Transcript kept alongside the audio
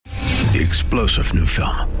The explosive new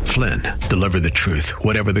film, Flynn, deliver the truth,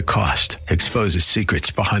 whatever the cost, exposes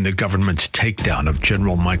secrets behind the government's takedown of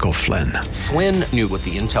General Michael Flynn. Flynn knew what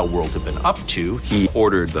the intel world had been up to. He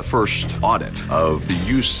ordered the first audit of the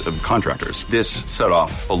use of contractors. This set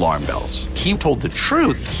off alarm bells. He told the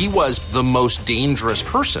truth. He was the most dangerous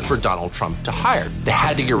person for Donald Trump to hire. They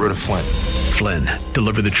had to get rid of Flynn. Flynn,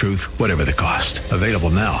 deliver the truth, whatever the cost. Available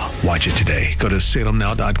now. Watch it today. Go to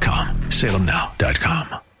salemnow.com.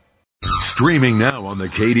 salemnow.com. Streaming now on the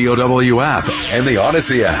KDOW app and the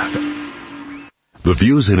Odyssey app. The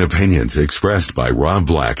views and opinions expressed by Rob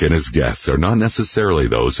Black and his guests are not necessarily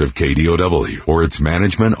those of KDOW or its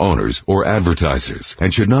management, owners, or advertisers,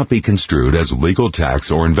 and should not be construed as legal, tax,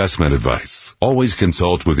 or investment advice. Always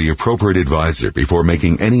consult with the appropriate advisor before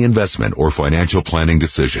making any investment or financial planning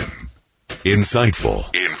decision. Insightful,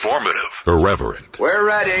 informative, irreverent. We're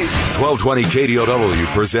ready. 1220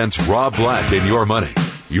 KDOW presents Rob Black and Your Money.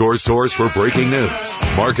 Your source for breaking news,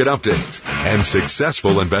 market updates, and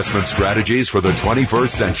successful investment strategies for the 21st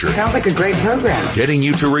century. Sounds like a great program. Getting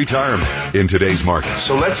you to retirement in today's market.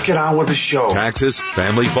 So let's get on with the show. Taxes,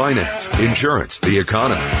 family finance, insurance, the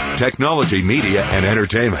economy, technology, media, and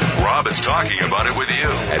entertainment. Rob is talking about it with you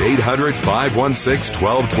at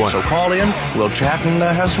 800-516-1220. So call in, we'll chat and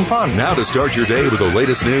have some fun. Now to start your day with the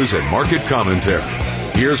latest news and market commentary.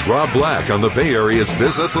 Here's Rob Black on the Bay Area's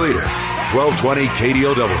business leader, 1220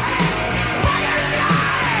 KDOW.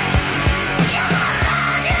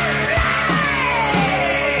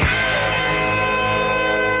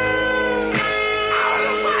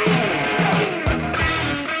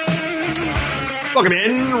 Welcome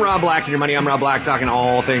in, Rob Black and Your Money. I'm Rob Black, talking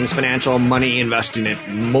all things financial, money, investing,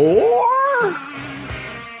 and more.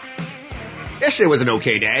 Yesterday was an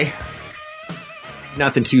okay day.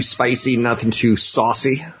 Nothing too spicy, nothing too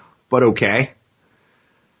saucy, but okay.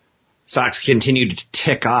 Stocks continued to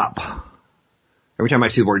tick up. Every time I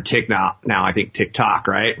see the word tick now I think TikTok,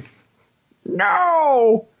 right?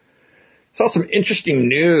 No! Saw some interesting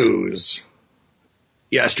news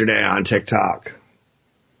yesterday on TikTok.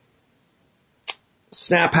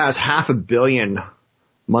 Snap has 500 million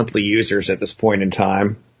monthly users at this point in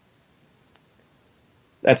time.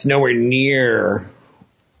 That's nowhere near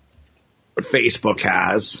what Facebook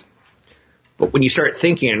has. But when you start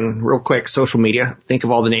thinking real quick, social media, think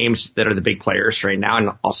of all the names that are the big players right now,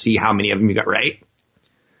 and I'll see how many of them you got right.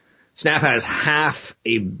 Snap has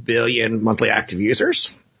 500 million monthly active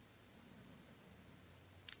users.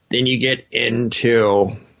 Then you get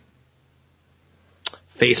into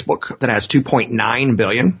Facebook that has 2.9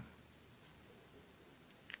 billion.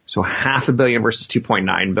 So 500 million versus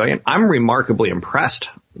 2.9 billion. I'm remarkably impressed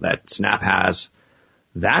that Snap has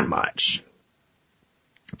that much.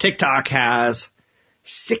 TikTok has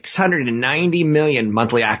 690 million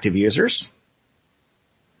monthly active users.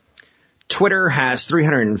 Twitter has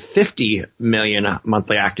 350 million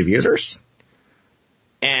monthly active users.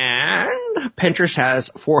 And Pinterest has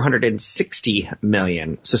 460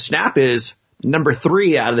 million. So Snap is number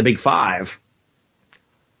 3 out of the big 5.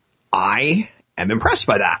 I am impressed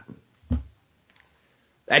by that.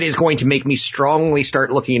 That is going to make me strongly start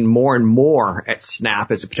looking more and more at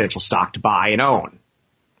Snap as a potential stock to buy and own.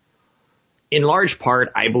 In large part,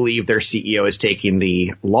 I believe their CEO is taking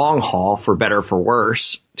the long haul, for better or for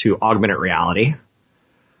worse, to augmented reality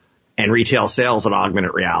and retail sales on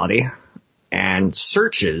augmented reality and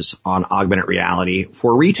searches on augmented reality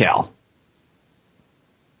for retail.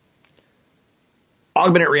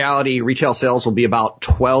 Augmented reality retail sales will be about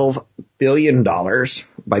 $12 billion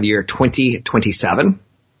by the year 2027.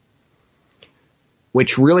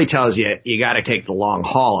 Which really tells you got to take the long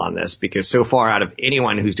haul on this, because so far out of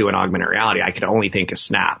anyone who's doing augmented reality, I could only think of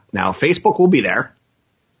Snap. Now, Facebook will be there.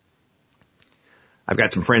 I've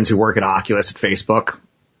got some friends who work at Oculus at Facebook,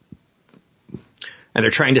 and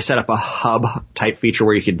they're trying to set up a hub type feature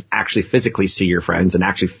where you can actually physically see your friends and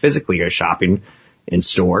actually physically go shopping in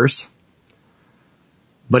stores.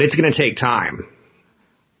 But it's going to take time.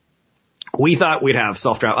 We thought we'd have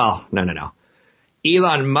self-driving. Oh, no.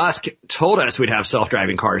 Elon Musk told us we'd have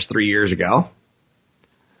self-driving cars 3 years ago.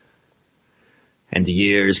 And the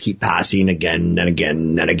years keep passing again and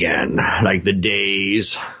again and again, like the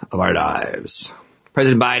days of our lives.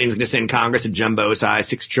 President Biden is going to send Congress a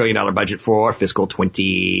jumbo-sized $6 trillion budget for fiscal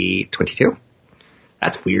 2022.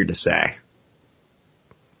 That's weird to say.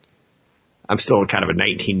 I'm still kind of a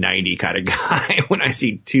 1990 kind of guy when I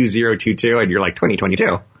see 2022 and you're like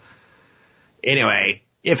 2022. Anyway,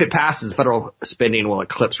 if it passes, federal spending will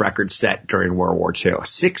eclipse records set during World War II.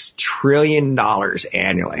 $6 trillion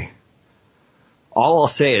annually. All I'll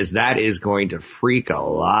say is that is going to freak a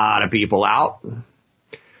lot of people out.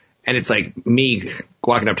 And it's like me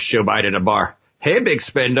walking up to Joe Biden at a bar. Hey, big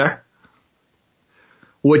spender.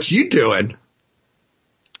 What you doing?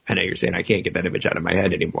 I know you're saying I can't get that image out of my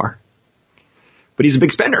head anymore. But he's a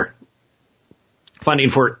big spender. Funding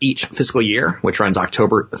for each fiscal year, which runs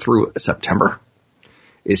October through September,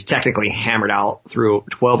 is technically hammered out through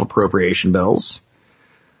 12 appropriation bills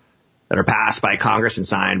that are passed by Congress and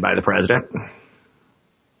signed by the president.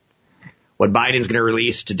 What Biden's going to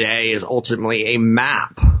release today is ultimately a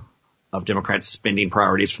map of Democrats' spending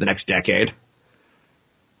priorities for the next decade.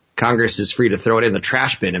 Congress is free to throw it in the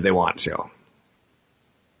trash bin if they want to.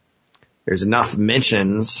 There's enough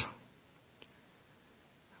mentions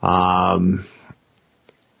that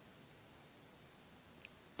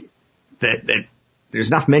there's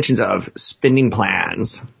enough mentions of spending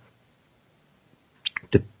plans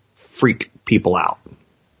to freak people out.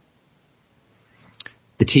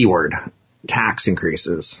 The T word, tax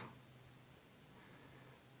increases.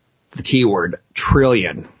 The T word,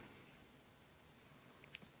 trillion.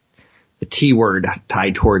 The T word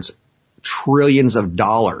tied towards trillions of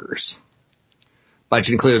dollars.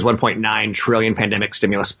 Budget includes $1.9 trillion pandemic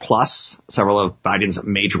stimulus plus several of Biden's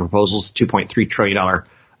major proposals, $2.3 trillion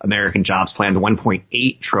American Jobs Plan, the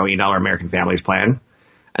 $1.8 trillion American Families Plan,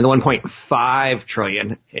 and the $1.5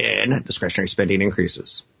 trillion in discretionary spending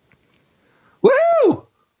increases. Woo!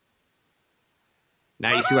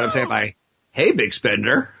 Now you see what I'm saying by, hey, big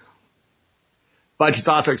spender. Budget's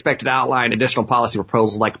also expected to outline additional policy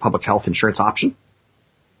proposals like a public health insurance option,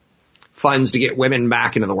 funds to get women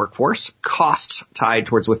back into the workforce, costs tied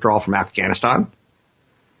towards withdrawal from Afghanistan,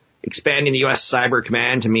 expanding the U.S. Cyber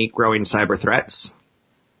Command to meet growing cyber threats.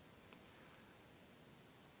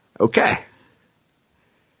 Okay.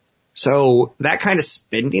 So that kind of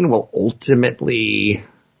spending will ultimately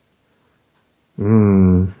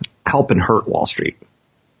help and hurt Wall Street.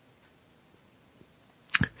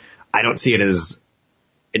 I don't see it as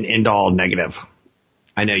an end-all negative.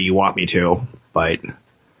 I know you want me to, but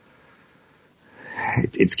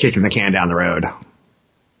it's kicking the can down the road.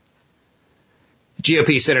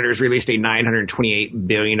 GOP senators released a $928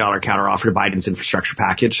 billion counteroffer to Biden's infrastructure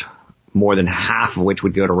package, more than half of which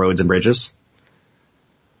would go to roads and bridges.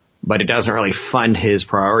 But it doesn't really fund his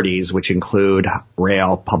priorities, which include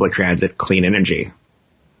rail, public transit, clean energy.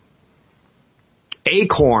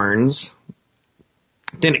 Acorns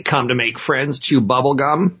didn't come to make friends, chew bubble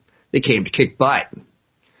gum. They came to kick butt.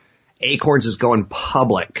 Acorns is going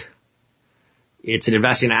public. It's an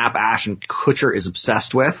investing app Ashton Kutcher is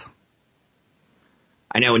obsessed with.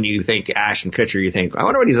 I know when you think Ashton Kutcher, you think, I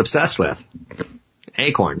wonder what he's obsessed with.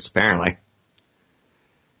 Acorns, apparently.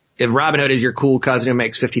 If Robinhood is your cool cousin who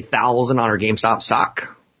makes $50,000 on her GameStop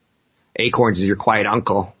stock, Acorns is your quiet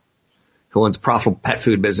uncle who owns a profitable pet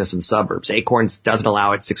food business in the suburbs. Acorns doesn't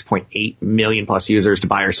allow its 6.8 million plus users to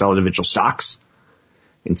buy or sell individual stocks.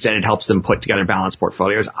 Instead, it helps them put together balanced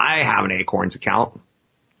portfolios. I have an Acorns account,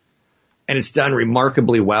 and it's done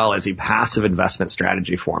remarkably well as a passive investment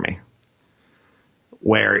strategy for me,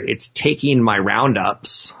 where it's taking my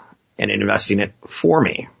roundups and investing it for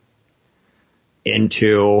me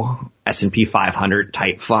into S&P 500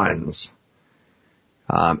 type funds.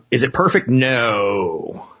 Is it perfect?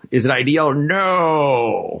 No. Is it ideal?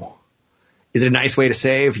 No. Is it a nice way to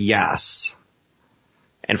save? Yes.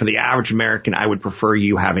 And for the average American, I would prefer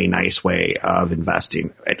you have a nice way of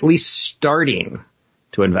investing, at least starting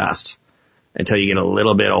to invest until you get a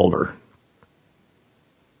little bit older.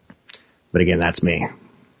 But again, that's me.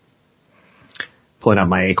 Pulling up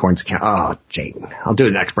my Acorns account. Oh, Jane. I'll do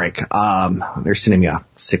the next break. They're sending me a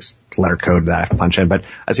 6-letter code that I have to punch in, but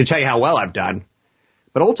I was going to tell you how well I've done.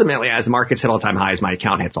 But ultimately, as the markets hit all-time highs, my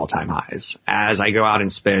account hits all-time highs. As I go out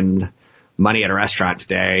and spend money at a restaurant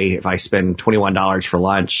today, if I spend $21 for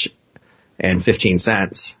lunch and 15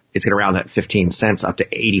 cents, it's going to round that 15 cents up to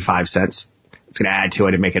 85 cents. It's going to add to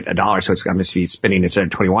it and make it $1. So I'm going to be spending, instead of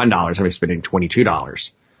 $21, I'm going to be spending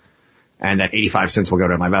 $22. And that 85 cents will go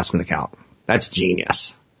to my investment account. That's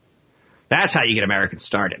genius. That's how you get Americans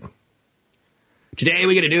started. Today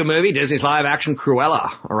we get a new movie. Disney's live-action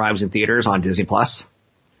Cruella arrives in theaters on Disney+.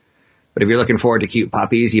 But if you're looking forward to cute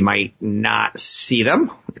puppies, you might not see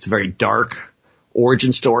them. It's a very dark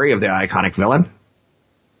origin story of the iconic villain.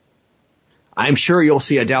 I'm sure you'll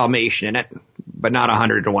see a Dalmatian in it, but not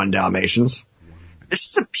 101 Dalmatians. This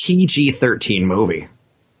is a PG-13 movie.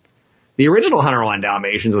 The original 101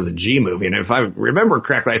 Dalmatians was a G movie, and if I remember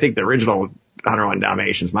correctly, I think the original 101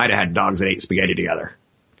 Dalmatians might have had dogs that ate spaghetti together.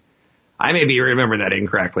 I may be remembering that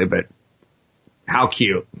incorrectly, but how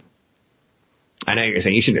cute. I know you're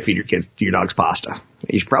saying you shouldn't feed your dogs pasta.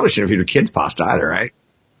 You probably shouldn't feed your kids pasta either, right?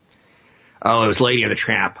 Oh, it was Lady and the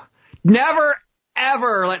Tramp. Never,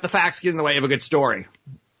 ever let the facts get in the way of a good story.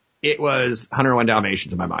 It was 101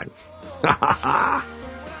 Dalmatians in my mind.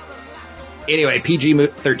 Anyway,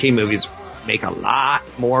 PG-13 movies make a lot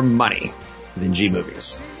more money than G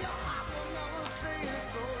movies.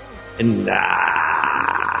 And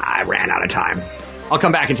I ran out of time. I'll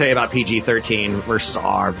come back and tell you about PG-13 versus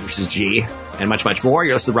R versus G and much, much more.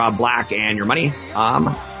 You're listening to Rob Black and Your Money.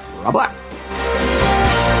 Rob Black.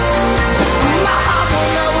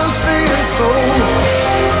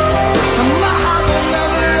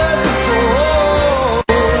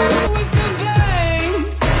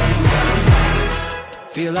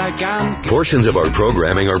 Portions of our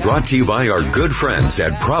programming are brought to you by our good friends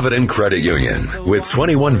at Provident Credit Union. With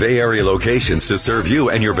 21 Bay Area locations to serve you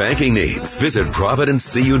and your banking needs, visit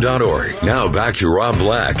providencecu.org. Now back to Rob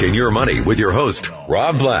Black and Your Money with your host,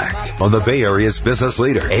 Rob Black, on the Bay Area's business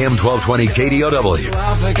leader, AM 1220 KDOW.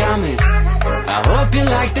 I hope you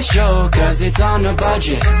like the show, cause it's on a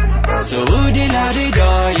budget. So ooh-dee-la-dee-do,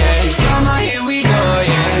 yeah. Come on, here we go,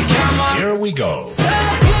 yeah. Come on. Here we go. So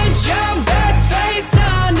put your best face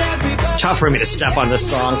on, everybody. It's tough for me to step on this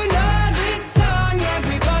song.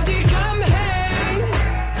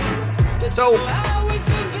 So,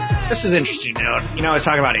 this is interesting to note. You know, I was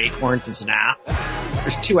talking about Acorns. It's an app.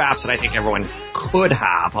 There's two apps that I think everyone could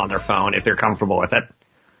have on their phone if they're comfortable with it.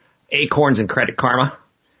 Acorns and Credit Karma.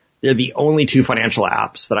 They're the only two financial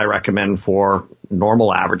apps that I recommend for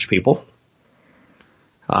normal, average people.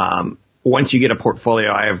 Once you get a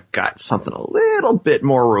portfolio, I've got something a little bit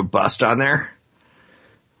more robust on there.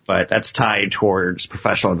 But that's tied towards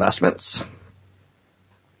professional investments.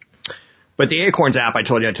 But the Acorns app, I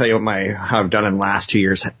told you, I'll tell you how I've done in the last 2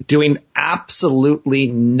 years. Doing absolutely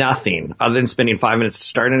nothing other than spending 5 minutes to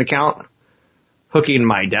start an account, hooking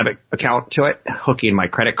my debit account to it, hooking my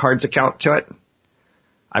credit cards account to it.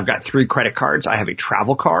 I've got 3 credit cards. I have a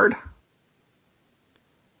travel card,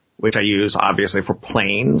 which I use obviously for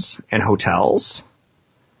planes and hotels.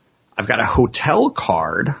 I've got a hotel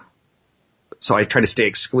card, so I try to stay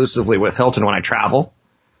exclusively with Hilton when I travel.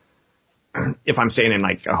 If I'm staying in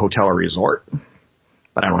like a hotel or resort,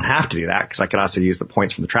 but I don't have to do that because I could also use the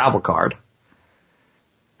points from the travel card.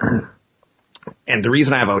 And the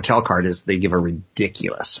reason I have a hotel card is they give a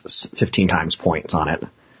ridiculous 15 times points on it.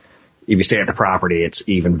 If you stay at the property, it's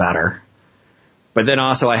even better. But then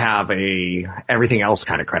also I have a everything else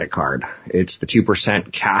kind of credit card. It's the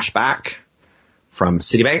 2% cash back from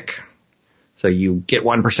Citibank. So you get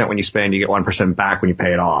 1% when you spend, you get 1% back when you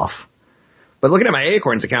pay it off. But looking at my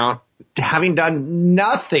Acorns account, having done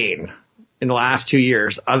nothing in the last 2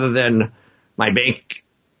 years other than my bank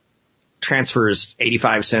transfers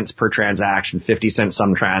 85 cents per transaction, 50 cents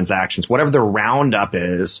some transactions, whatever the roundup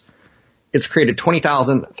is, it's created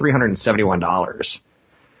 $20,371,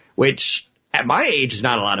 which at my age is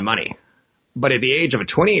not a lot of money. But at the age of a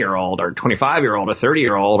 20-year-old or 25-year-old or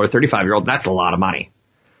 30-year-old or 35-year-old, that's a lot of money.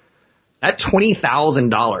 That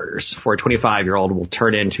 $20,000 for a 25-year-old will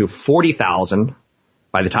turn into $40,000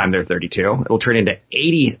 by the time they're 32. It'll turn into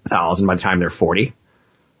 $80,000 by the time they're 40.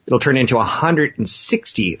 It'll turn into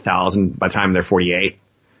 $160,000 by the time they're 48.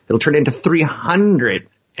 It'll turn into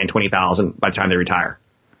 $320,000 by the time they retire.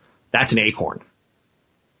 That's an Acorn.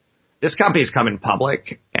 This company's coming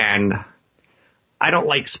public, and I don't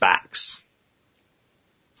like SPACs.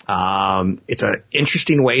 It's an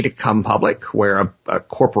interesting way to come public where a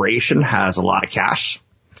corporation has a lot of cash.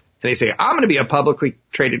 And they say, I'm going to be a publicly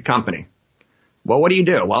traded company. Well, what do you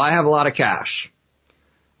do? Well, I have a lot of cash.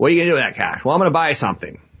 What are you going to do with that cash? Well, I'm going to buy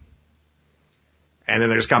something. And then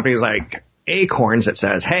there's companies like Acorns that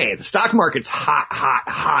says, hey, the stock market's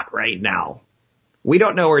hot right now. We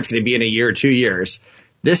don't know where it's going to be in a year or 2 years.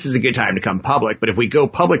 This is a good time to come public. But if we go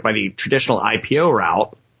public by the traditional IPO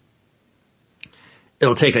route,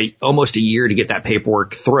 it'll take almost a year to get that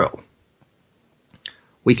paperwork through.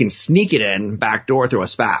 We can sneak it in backdoor through a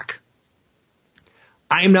SPAC.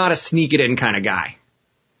 I'm not a sneak it in kind of guy.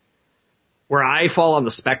 Where I fall on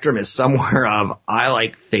the spectrum is somewhere of I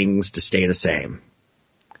like things to stay the same.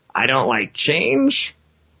 I don't like change.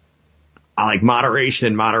 I like moderation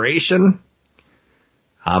and moderation.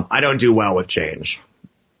 I don't do well with change.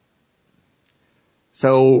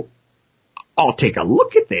 So I'll take a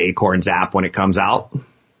look at the Acorns app when it comes out.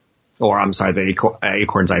 Or, I'm sorry, the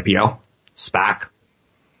Acorns IPO, SPAC.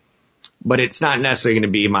 But it's not necessarily going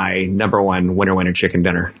to be my number one winner chicken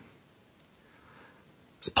dinner. I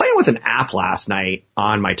was playing with an app last night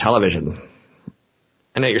on my television.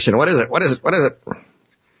 I know you're saying, what is it?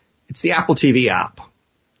 It's the Apple TV app.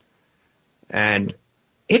 And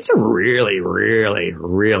it's a really,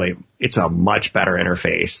 it's a much better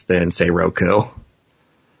interface than, say, Roku.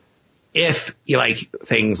 If you like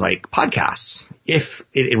things like podcasts, if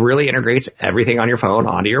it really integrates everything on your phone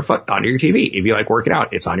onto your TV. If you like working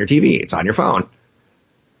out, it's on your TV, it's on your phone.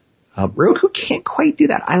 Roku can't quite do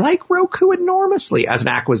that. I like Roku enormously as an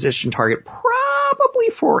acquisition target, probably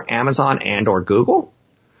for Amazon and or Google.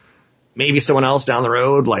 Maybe someone else down the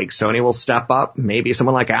road, like Sony, will step up. Maybe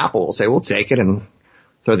someone like Apple will say, we'll take it and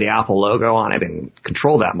throw the Apple logo on it and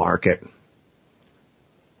control that market.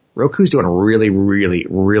 Roku's doing a really, really,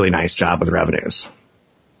 really nice job with revenues.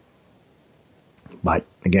 But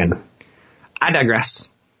again, I digress.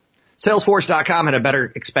 Salesforce.com had a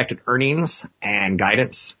better expected earnings and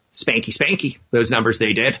guidance. Spanky. Those numbers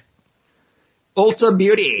they did. Ulta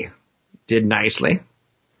Beauty did nicely,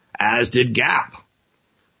 as did Gap,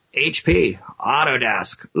 HP,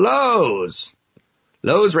 Autodesk, Lowe's.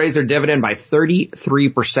 Lowe's raised their dividend by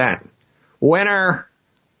 33%. Winner.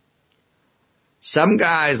 Some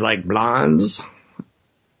guys like blondes.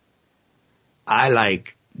 I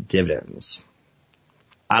like dividends.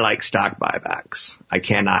 I like stock buybacks. I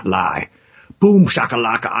cannot lie. Boom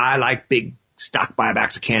shakalaka. I like big stock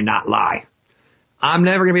buybacks. I cannot lie. I'm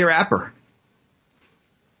never going to be a rapper.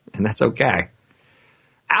 And that's okay.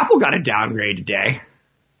 Apple got a downgrade today.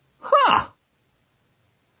 Huh.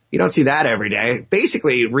 You don't see that every day.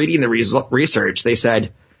 Basically, reading the research, they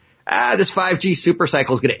said, this 5G super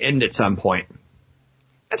cycle is going to end at some point.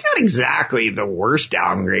 That's not exactly the worst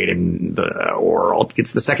downgrade in the world.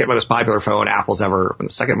 It's the second most popular phone Apple's ever, the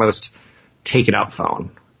second most taken up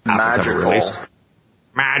phone Apple's ever released.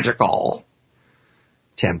 Magical.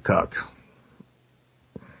 Tim Cook.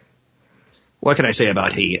 What can I say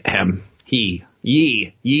about Tim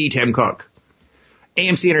Cook?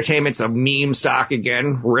 AMC Entertainment's a meme stock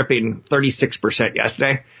again, ripping 36%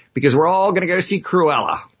 yesterday because we're all going to go see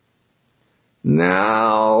Cruella.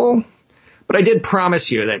 No. But I did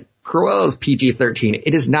promise you that Cruella is PG-13.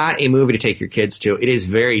 It is not a movie to take your kids to. It is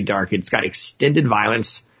very dark. It's got extended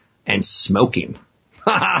violence and smoking.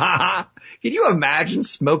 Can you imagine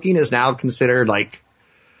smoking is now considered like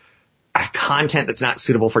a content that's not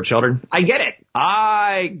suitable for children? I get it.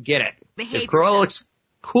 If Cruella looks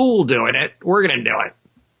cool doing it, we're going to do it.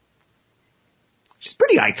 She's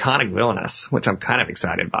pretty iconic villainess, which I'm kind of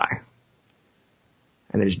excited by.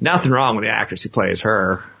 And there's nothing wrong with the actress who plays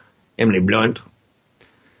her, Emily Blunt,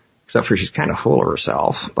 except for she's kind of full of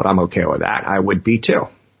herself, but I'm okay with that. I would be too.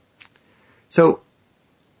 So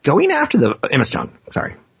going after the Emma Stone,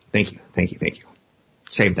 sorry. Thank you.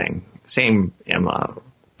 Same thing. Same Emma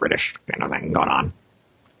British kind of thing going on.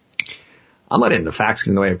 I'm letting the facts get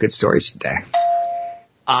in the way of good stories today.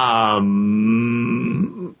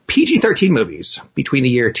 PG-13 movies between the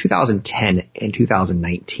year 2010 and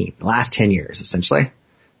 2019, the last 10 years essentially.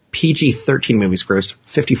 PG-13 movies grossed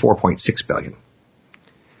 $54.6 billion.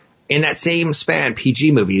 In that same span,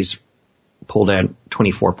 PG movies pulled in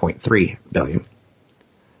 $24.3 billion.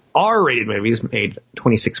 R-rated movies made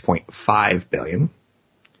 $26.5 billion.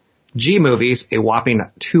 G movies, a whopping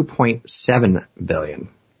 $2.7 billion.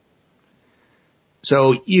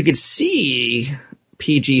 So you could see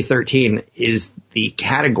PG-13 is the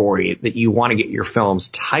category that you want to get your films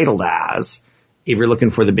titled as if you're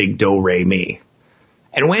looking for the big do-re-mi.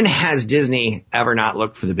 And when has Disney ever not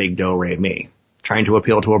looked for the big do-re-mi? Trying to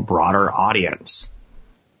appeal to a broader audience.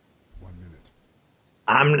 1 minute.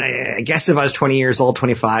 I guess if I was 20 years old,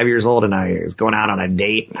 25 years old, and I was going out on a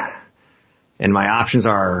date, and my options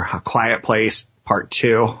are A Quiet Place Part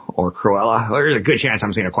 2 or Cruella, well, there's a good chance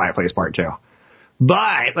I'm seeing A Quiet Place Part 2.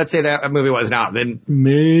 But let's say that movie wasn't out, then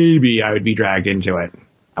maybe I would be dragged into it.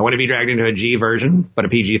 I want to be dragged into a G version, but a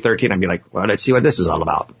PG-13, I'd be like, well, let's see what this is all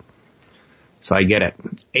about. So I get it.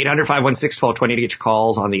 800-516-1220 to get your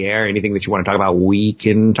calls on the air. Anything that you want to talk about, we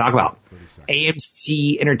can talk about.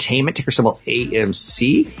 AMC Entertainment, ticker symbol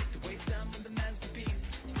AMC,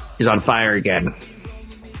 is on fire again.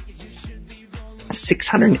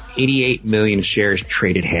 688 million shares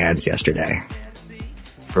traded hands yesterday.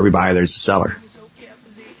 For every buyer, there's a seller.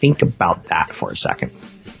 Think about that for a second.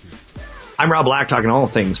 I'm Rob Black, talking all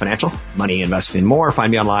things financial, money, investing, and more.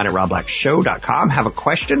 Find me online at robblackshow.com. Have a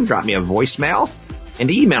question, drop me a voicemail, and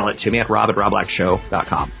email it to me at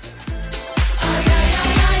rob@robblackshow.com.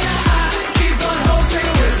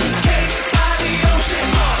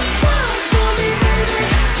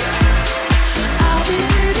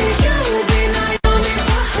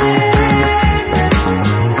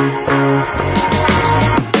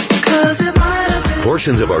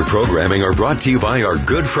 Portions of our programming are brought to you by our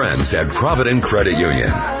good friends at Provident Credit Union.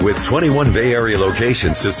 With 21 Bay Area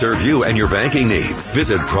locations to serve you and your banking needs,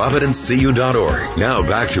 visit providencecu.org. Now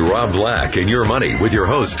back to Rob Black and Your Money with your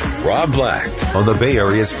host, Rob Black, on the Bay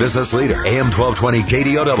Area's business leader, AM 1220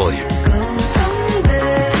 KDOW.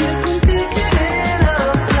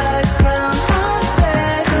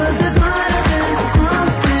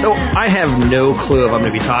 So I have no clue if I'm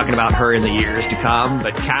going to be talking about her in the years to come,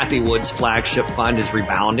 but Cathie Wood's flagship fund is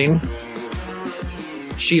rebounding.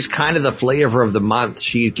 She's kind of the flavor of the month.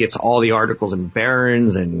 She gets all the articles in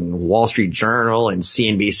Barron's and Wall Street Journal, and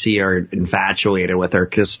CNBC are infatuated with her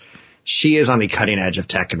because she is on the cutting edge of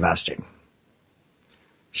tech investing.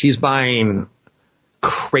 She's buying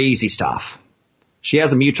crazy stuff. She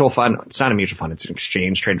has a mutual fund. It's not a mutual fund. It's an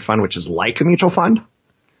exchange traded fund, which is like a mutual fund,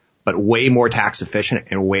 but way more tax efficient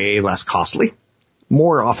and way less costly.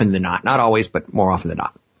 More often than not. Not always, but more often than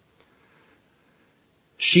not.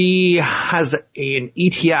 She has an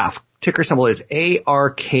ETF. Ticker symbol is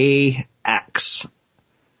ARKX.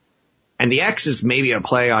 And the X is maybe a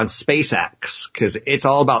play on SpaceX, because it's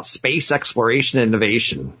all about space exploration and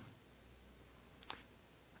innovation.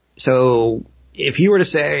 So if you were to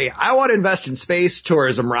say, I want to invest in space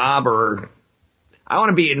tourism, Rob, or I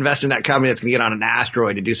want to be invested in that company that's going to get on an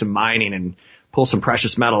asteroid to do some mining and pull some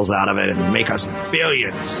precious metals out of it and make us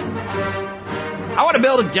billions. I want to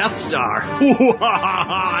build a Death Star.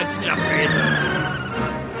 It's Jeff Bezos.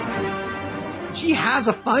 She has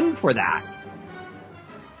a fund for that.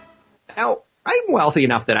 Now, I'm wealthy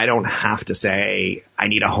enough that I don't have to say I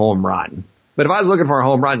need a home run. But if I was looking for a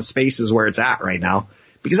home run, space is where it's at right now.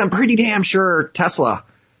 Because I'm pretty damn sure Tesla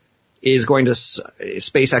is going to,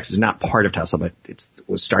 SpaceX is not part of Tesla, but it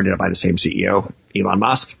was started up by the same CEO, Elon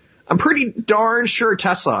Musk. I'm pretty darn sure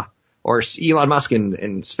Tesla or Elon Musk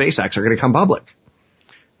and SpaceX are going to come public.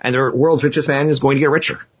 And the world's richest man is going to get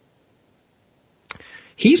richer.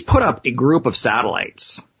 He's put up a group of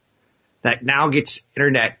satellites that now gets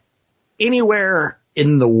internet anywhere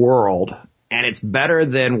in the world, and it's better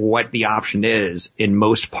than what the option is in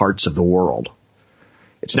most parts of the world.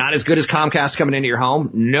 It's not as good as Comcast coming into your home.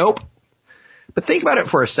 Nope. But think about it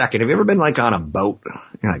for a second. Have you ever been like on a boat?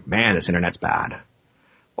 You're like, man, this internet's bad.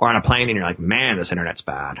 Or on a plane and you're like, man, this internet's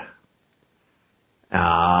bad.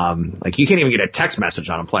 Like you can't even get a text message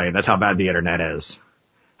on a plane. That's how bad the internet is.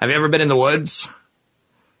 Have you ever been in the woods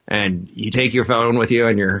and you take your phone with you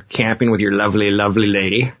and you're camping with your lovely, lovely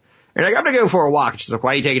lady? You're like, I'm going to go for a walk. She's like,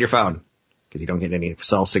 why are you taking your phone? Because you don't get any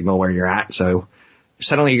cell signal where you're at. So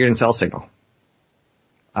suddenly you're getting cell signal.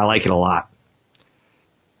 I like it a lot.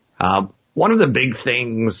 One of the big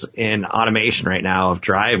things in automation right now of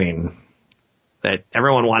driving that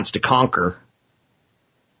everyone wants to conquer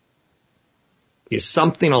is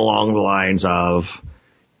something along the lines of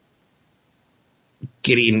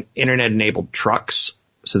getting internet-enabled trucks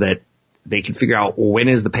so that they can figure out when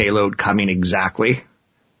is the payload coming exactly,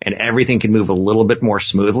 and everything can move a little bit more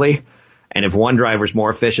smoothly. And if one driver is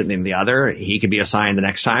more efficient than the other, he could be assigned the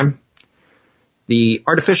next time. The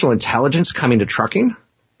artificial intelligence coming to trucking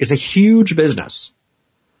is a huge business,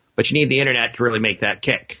 but you need the internet to really make that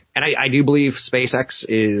kick. And I do believe SpaceX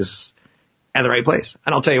is at the right place.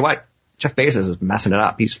 And I'll tell you what, Jeff Bezos is messing it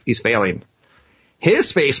up. He's failing. His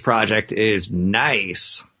space project is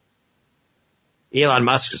nice. Elon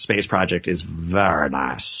Musk's space project is very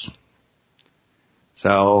nice.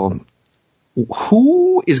 So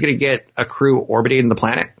who is going to get a crew orbiting the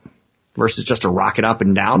planet versus just a rocket up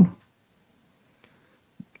and down?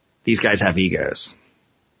 These guys have egos.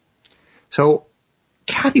 So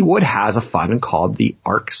Cathie Wood has a fund called the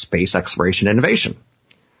ARK Space Exploration Innovation.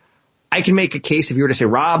 I can make a case if you were to say,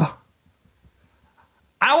 Rob,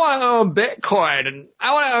 I want to own Bitcoin and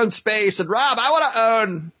I want to own space, and Rob, I want to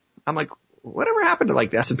own, I'm like, whatever happened to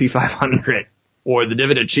like the S&P 500 or the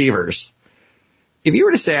Dividend Achievers? If you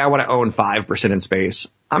were to say I want to own 5% in space,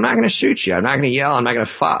 I'm not going to shoot you. I'm not going to yell. I'm not going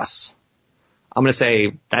to fuss. I'm going to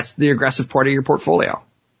say that's the aggressive part of your portfolio.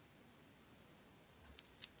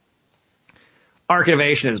 ARK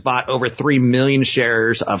Innovation has bought over 3 million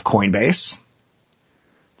shares of Coinbase.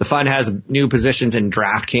 The fund has new positions in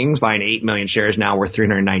DraftKings, buying 8 million shares, now worth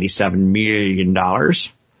 $397 million.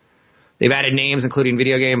 They've added names including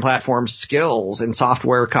video game platform Skills and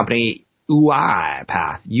software company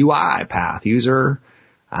UiPath. UiPath. User,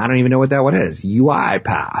 I don't even know what that one is.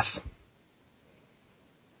 UiPath.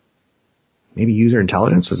 Maybe user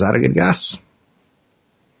intelligence. Was that a good guess?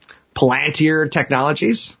 Palantir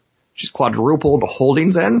Technologies. She's quadrupled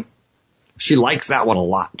holdings in. She likes that one a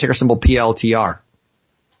lot. Ticker symbol PLTR.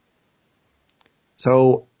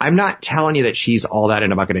 So I'm not telling you that she's all that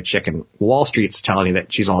in a bucket of chicken. Wall Street's telling you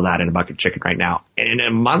that she's all that in a bucket of chicken right now. And in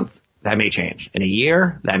a month, that may change. In a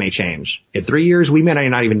year, that may change. In 3 years, we may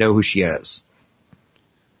not even know who she is.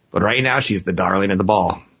 But right now, she's the darling of the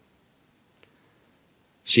ball.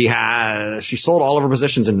 She sold all of her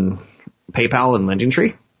positions in PayPal and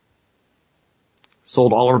LendingTree.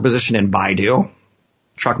 Sold all of her position in Baidu,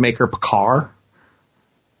 truck maker Paccar,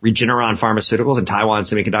 Regeneron Pharmaceuticals, and Taiwan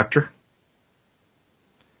Semiconductor.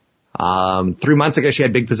 3 months ago, she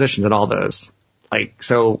had big positions in all those.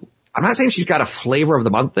 So I'm not saying she's got a flavor of the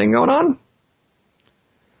month thing going on,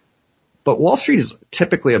 but Wall Street is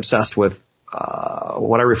typically obsessed with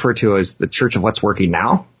what I refer to as the church of what's working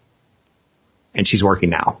now, and she's working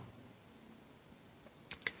now.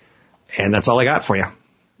 And that's all I got for you.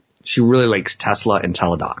 She really likes Tesla and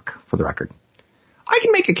Teladoc, for the record. I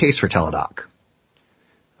can make a case for Teladoc.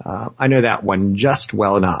 I know that one just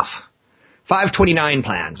well enough. 529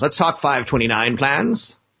 plans. Let's talk 529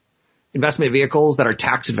 plans. Investment vehicles that are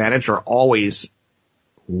tax advantaged are always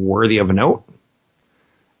worthy of a note.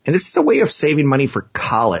 And this is a way of saving money for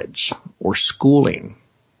college or schooling.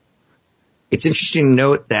 It's interesting to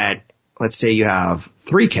note that, let's say you have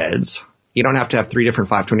 3 kids. You don't have to have 3 different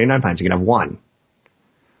 529 plans. You can have 1.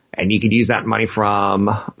 And you could use that money from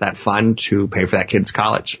that fund to pay for that kid's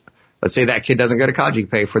college. Let's say that kid doesn't go to college. You can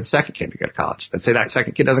pay for the second kid to go to college. Let's say that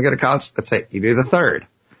second kid doesn't go to college. Let's say you do the third.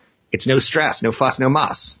 It's no stress, no fuss, no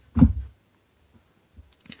muss.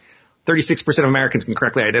 36% of Americans can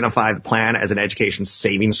correctly identify the plan as an education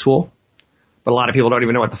savings tool. But a lot of people don't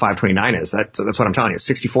even know what the 529 is. That's what I'm telling you.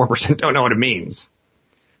 64% don't know what it means.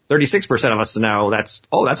 36% of us know that's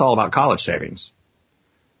all about college savings.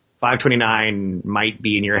 529 might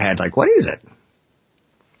be in your head like, what is it?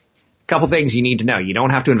 Couple things you need to know. You don't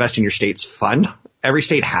have to invest in your state's fund. Every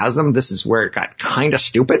state has them. This is where it got kind of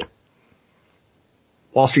stupid.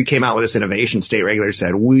 Wall Street came out with this innovation. State regulators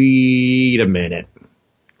said, wait a minute.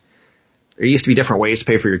 There used to be different ways to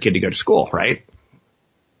pay for your kid to go to school, right?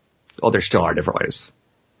 Well, there still are different ways.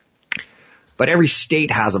 But every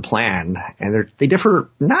state has a plan, and they differ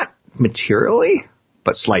not materially,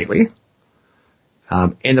 but slightly.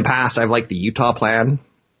 In the past, I've liked the Utah plan,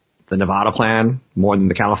 the Nevada plan, more than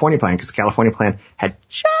the California plan, because the California plan had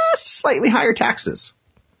just slightly higher taxes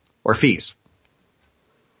or fees.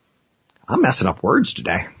 I'm messing up words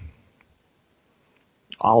today.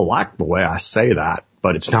 I like the way I say that,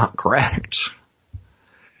 but it's not correct.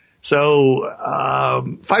 So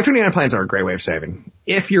 529 plans are a great way of saving.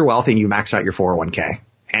 If you're wealthy and you max out your 401k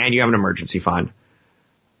and you have an emergency fund,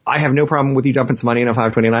 I have no problem with you dumping some money in a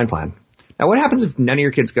 529 plan. Now, what happens if none of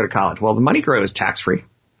your kids go to college? Well, the money grows tax-free.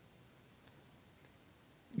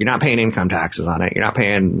 You're not paying income taxes on it. You're not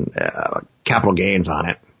paying capital gains on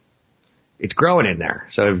it. It's growing in there.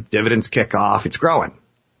 So if dividends kick off, it's growing.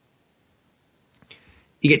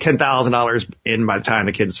 You get $10,000 in by the time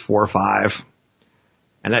the kid's 4 or 5.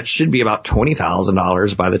 And that should be about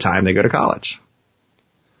 $20,000 by the time they go to college.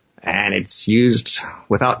 And it's used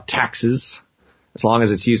without taxes, as long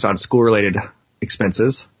as it's used on school-related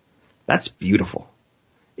expenses. That's beautiful.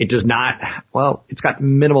 It does not, it's got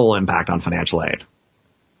minimal impact on financial aid.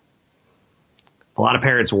 A lot of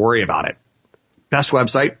parents worry about it. Best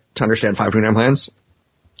website to understand 529 plans,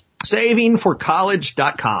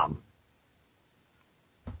 savingforcollege.com.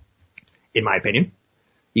 In my opinion,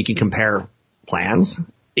 you can compare plans.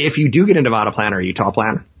 If you do get a Nevada plan or a Utah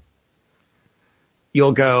plan,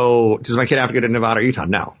 you'll go, does my kid have to go to Nevada or Utah?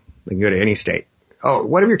 No. They can go to any state. Oh,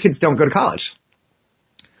 what if your kids don't go to college?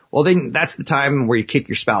 Well, then that's the time where you kick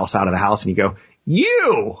your spouse out of the house and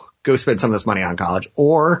you go spend some of this money on college,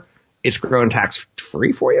 or it's grown tax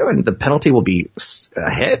free for you and the penalty will be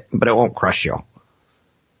a hit, but it won't crush you.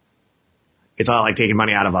 It's not like taking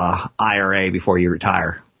money out of a IRA before you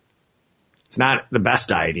retire. It's not the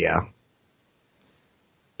best idea,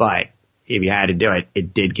 but if you had to do it,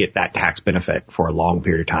 it did get that tax benefit for a long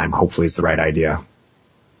period of time. Hopefully it's the right idea.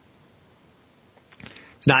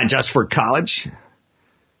 It's not just for college.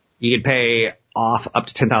 You could pay off up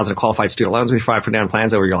to $10,000 of qualified student loans with your 529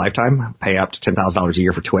 plans over your lifetime. Pay up to $10,000 a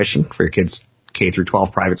year for tuition for your kids' K through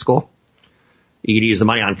 12 private school. You could use the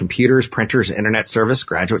money on computers, printers, internet service,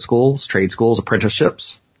 graduate schools, trade schools,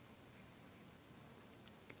 apprenticeships.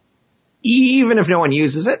 Even if no one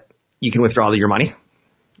uses it, you can withdraw your money.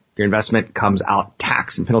 Your investment comes out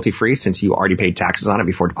tax and penalty free since you already paid taxes on it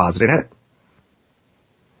before depositing it.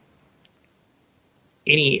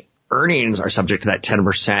 Any earnings are subject to that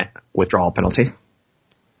 10% withdrawal penalty.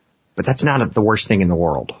 But that's not the worst thing in the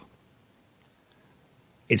world.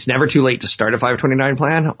 It's never too late to start a 529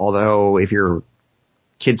 plan, although if you're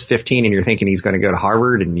kid's 15 and you're thinking he's going to go to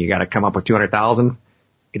Harvard and you got to come up with $200,000,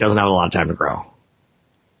 he doesn't have a lot of time to grow.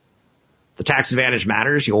 The tax advantage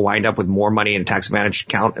matters. You'll wind up with more money in a tax advantage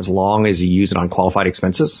account as long as you use it on qualified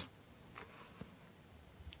expenses.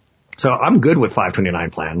 So I'm good with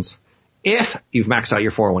 529 plans if you've maxed out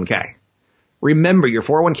your 401k. Remember, your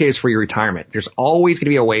 401k is for your retirement. There's always going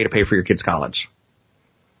to be a way to pay for your kids' college.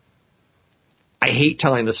 I hate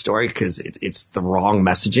telling this story because it's the wrong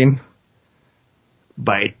messaging,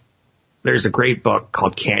 but there's a great book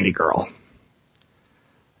called Candy Girl.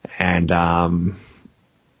 And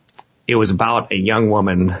it was about a young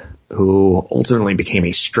woman who ultimately became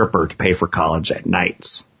a stripper to pay for college at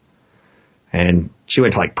nights. And she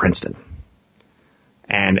went to like Princeton.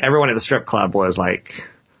 And everyone at the strip club was like,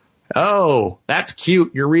 oh, that's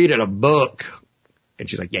cute. You're reading a book. And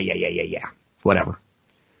she's like, yeah. Whatever.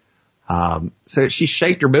 So she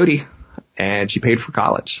shaked her booty and she paid for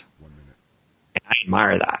college. And I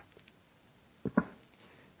admire that.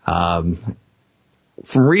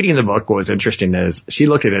 From reading the book, what was interesting is she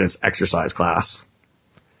looked at it as exercise class.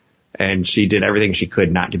 And she did everything she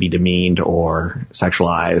could not to be demeaned or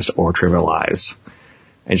sexualized or trivialized.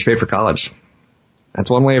 And she paid for college. That's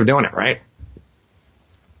one way of doing it, right?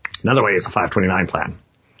 Another way is a 529 plan.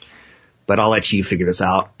 But I'll let you figure this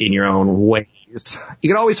out in your own ways. You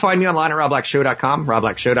can always find me online at robblackshow.com,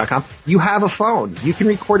 robblackshow.com. You have a phone. You can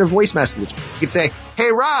record a voice message. You can say,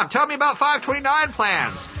 hey, Rob, tell me about 529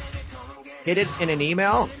 plans. Hit it in an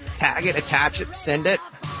email, tag it, attach it, send it,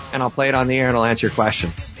 and I'll play it on the air and I'll answer your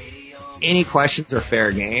questions. Any questions are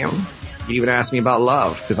fair game. You can even ask me about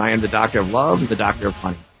love, because I am the doctor of love and the doctor of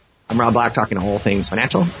money. I'm Rob Black, talking all things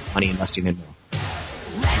financial, money, investing, and more.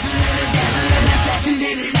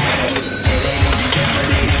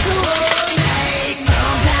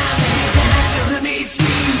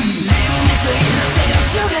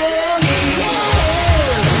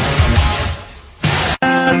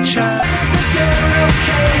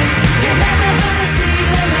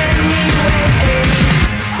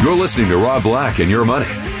 You're listening to Rob Black and Your Money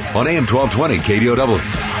on AM 1220 KDOW.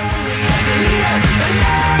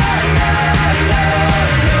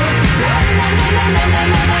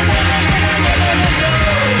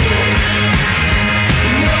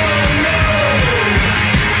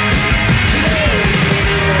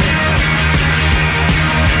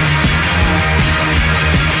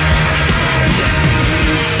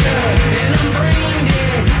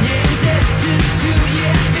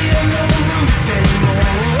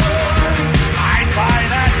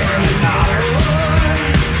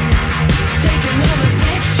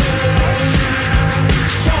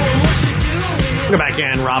 Go back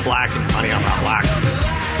in, Rob Black and Your Money on Rob Black.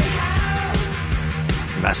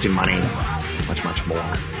 Investing money, much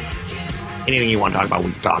more. Anything you want to talk about,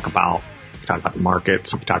 we can talk about. We can talk about the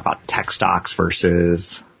markets. We can talk about tech stocks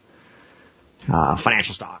versus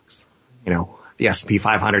financial stocks. You know, the S&P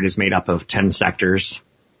 500 is made up of 10 sectors,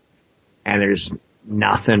 and there's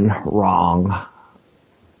nothing wrong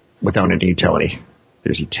with owning a utility.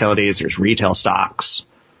 There's utilities, there's retail stocks,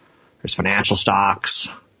 there's financial stocks,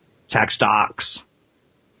 tech stocks,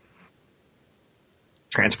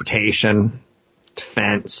 transportation,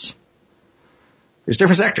 defense. There's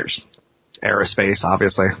different sectors. Aerospace,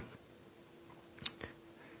 obviously.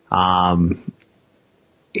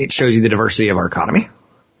 It shows you the diversity of our economy.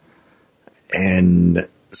 And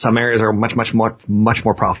some areas are much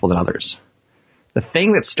more profitable than others. The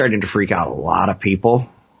thing that's starting to freak out a lot of people,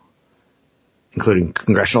 including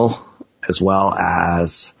congressional as well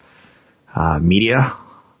as media,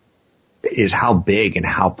 is how big and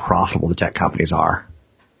how profitable the tech companies are.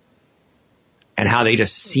 And how they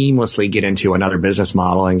just seamlessly get into another business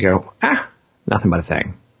model and go, nothing but a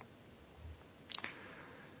thing.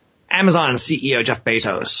 Amazon CEO Jeff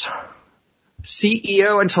Bezos.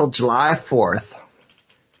 CEO until July 4th.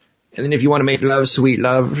 And then if you want to make love, sweet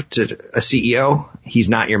love to a CEO, he's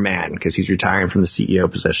not your man because he's retiring from the CEO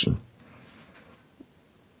position.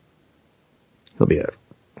 He'll be a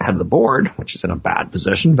head of the board, which is in a bad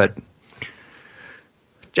position, but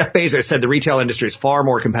Jeff Bezos said the retail industry is far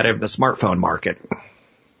more competitive than the smartphone market.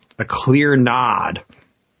 A clear nod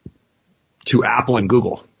to Apple and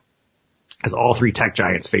Google, as all three tech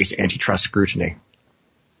giants face antitrust scrutiny.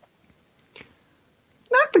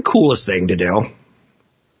 Not the coolest thing to do.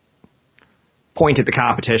 Point at the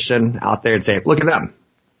competition out there and say, look at them.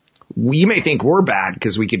 You may think we're bad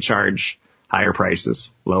because we can charge higher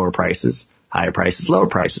prices, lower prices, higher prices, lower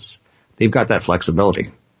prices. They've got that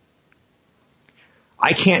flexibility.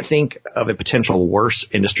 I can't think of a potential worse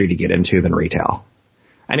industry to get into than retail.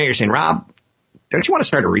 I know you're saying, Rob, don't you want to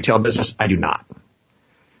start a retail business? I do not.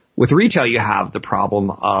 With retail, you have the problem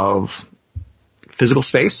of physical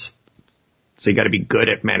space. So you got to be good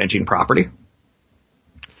at managing property.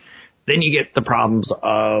 Then you get the problems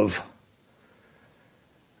of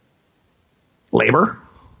labor.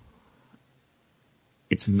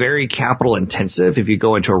 It's very capital intensive. If you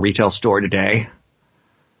go into a retail store today,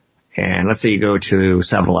 and let's say you go to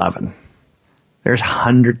 7-Eleven, there's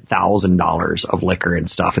 $100,000 of liquor and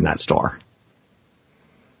stuff in that store.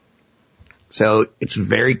 So it's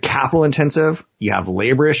very capital intensive. You have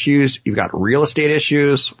labor issues. You've got real estate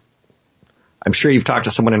issues. I'm sure you've talked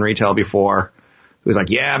to someone in retail before who's like,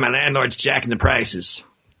 yeah, my landlord's jacking the prices.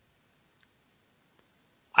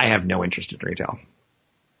 I have no interest in retail.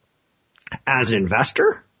 As an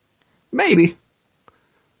investor, maybe.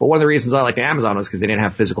 But one of the reasons I liked Amazon was because they didn't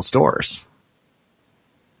have physical stores.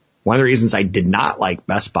 One of the reasons I did not like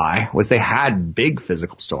Best Buy was they had big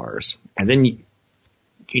physical stores. And then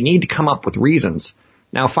you need to come up with reasons.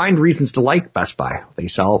 Now find reasons to like Best Buy. They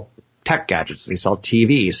sell tech gadgets. They sell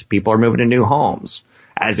TVs. People are moving to new homes.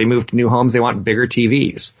 As they move to new homes, they want bigger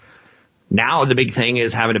TVs. Now the big thing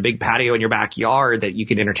is having a big patio in your backyard that you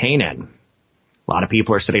can entertain in. A lot of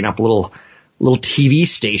people are setting up little TV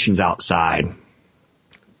stations outside,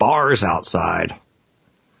 bars outside.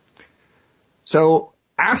 So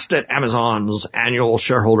asked at Amazon's annual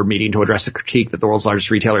shareholder meeting to address the critique that the world's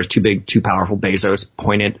largest retailer is too big, too powerful, Bezos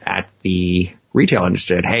pointed at the retail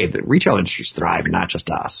industry and said, hey, the retail industry's thriving, not just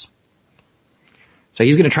us. So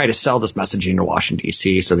he's going to try to sell this messaging to Washington,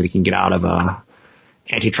 D.C. so that he can get out of a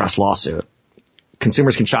antitrust lawsuit.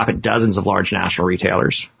 Consumers can shop at dozens of large national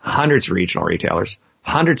retailers, hundreds of regional retailers,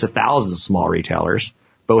 hundreds of thousands of small retailers,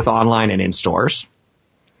 both online and in stores.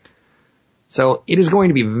 So it is going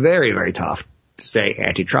to be very, very tough to say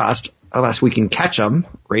antitrust unless we can catch them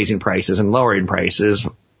raising prices and lowering prices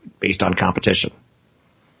based on competition.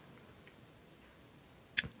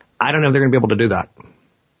 I don't know if they're going to be able to do that.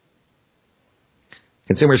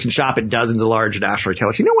 Consumers can shop at dozens of large national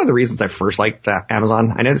retailers. You know one of the reasons I first liked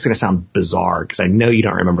Amazon? I know this is going to sound bizarre because I know you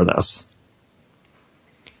don't remember this.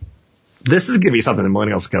 This is going to be something the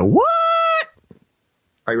millennials go, what?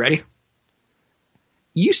 Are you ready?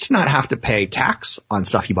 You used to not have to pay tax on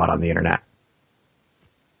stuff you bought on the internet.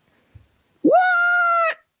 What?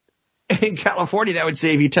 In California, that would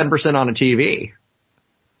save you 10% on a TV.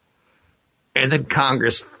 And then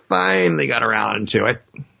Congress finally got around to it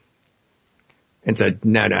and said,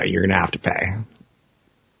 no, you're going to have to pay.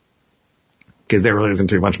 Because they were losing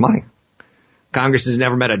too much money. Congress has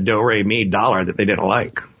never met a do-re-mi dollar that they didn't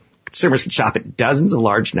like. Consumers can shop at dozens of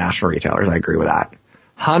large national retailers. I agree with that.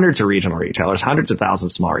 Hundreds of regional retailers, hundreds of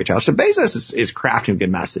thousands of small retailers. So Bezos is crafting a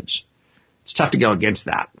good message. It's tough to go against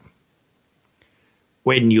that.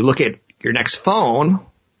 When you look at your next phone,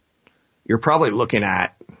 you're probably looking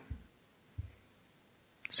at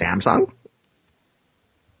Samsung,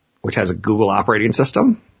 which has a Google operating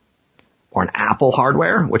system, or an Apple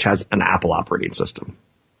hardware, which has an Apple operating system.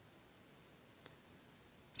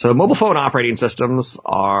 So mobile phone operating systems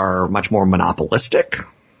are much more monopolistic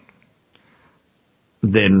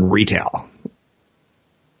than retail.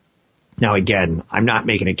 Now, again, I'm not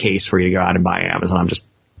making a case for you to go out and buy Amazon. I'm just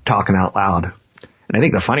talking out loud. And I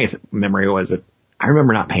think the funniest memory was that I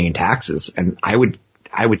remember not paying taxes, and I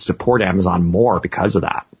would support Amazon more because of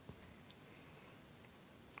that.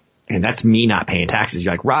 And that's me not paying taxes.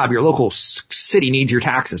 You're like, Rob, your local city needs your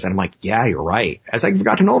taxes. And I'm like, yeah, you're right. As I've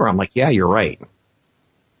gotten older, I'm like, yeah, you're right.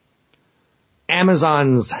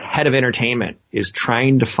 Amazon's head of entertainment is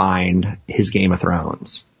trying to find his Game of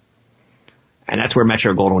Thrones. And that's where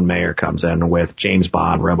Metro-Goldwyn-Mayer comes in with James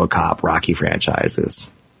Bond, RoboCop, Rocky franchises.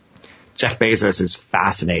 Jeff Bezos is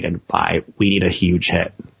fascinated by, we need a huge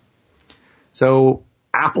hit. So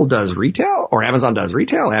Apple does retail, or Amazon does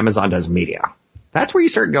retail, Amazon does media. That's where you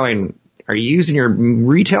start going, are you using your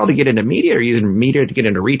retail to get into media, or are you using media to get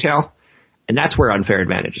into retail? And that's where unfair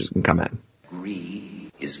advantages can come in.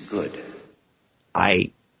 Greed is good.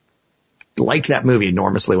 I liked that movie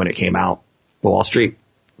enormously when it came out, Wall Street.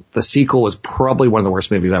 The sequel was probably one of the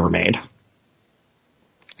worst movies ever made.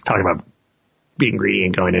 Talking about being greedy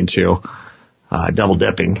and going into double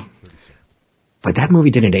dipping. But that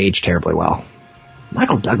movie didn't age terribly well.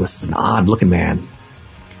 Michael Douglas is an odd looking man.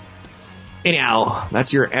 Anyhow,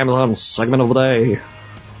 that's your Amazon segment of the day.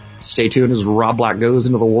 Stay tuned as Rob Black goes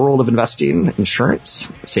into the world of investing, insurance,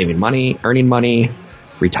 saving money, earning money,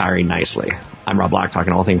 retiring nicely. I'm Rob Black,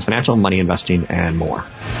 talking all things financial, money, investing, and more.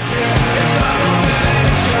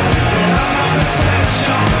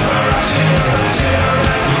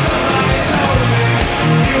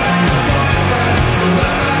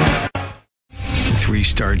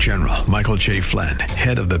 Three-star General Michael J. Flynn,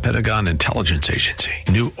 head of the Pentagon Intelligence Agency,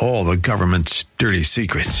 knew all the government's dirty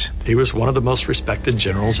secrets. He was one of the most respected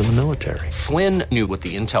generals in the military. Flynn knew what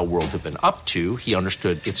the intel world had been up to. He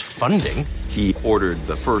understood its funding. He ordered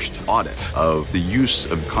the first audit of the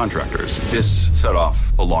use of contractors. This set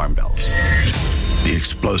off alarm bells. The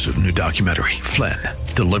explosive new documentary, Flynn,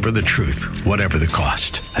 Deliver the Truth, Whatever the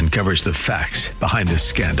Cost, uncovers the facts behind this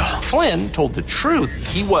scandal. Flynn told the truth.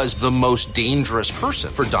 He was the most dangerous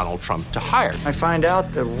person for Donald Trump to hire. I find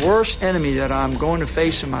out the worst enemy that I'm going to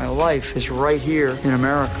face in my life is right here in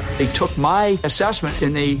America. They took my assessment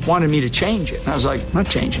and they wanted me to change it. And I was like, I'm not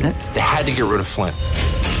changing it. They had to get rid of Flynn.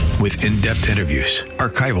 With in-depth interviews,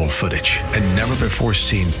 archival footage, and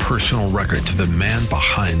never-before-seen personal records of the man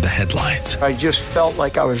behind the headlines. I just felt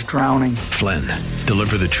like I was drowning. Flynn,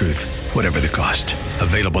 Deliver the Truth, Whatever the Cost.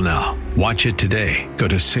 Available now. Watch it today. Go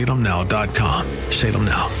to salemnow.com.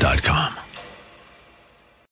 salemnow.com.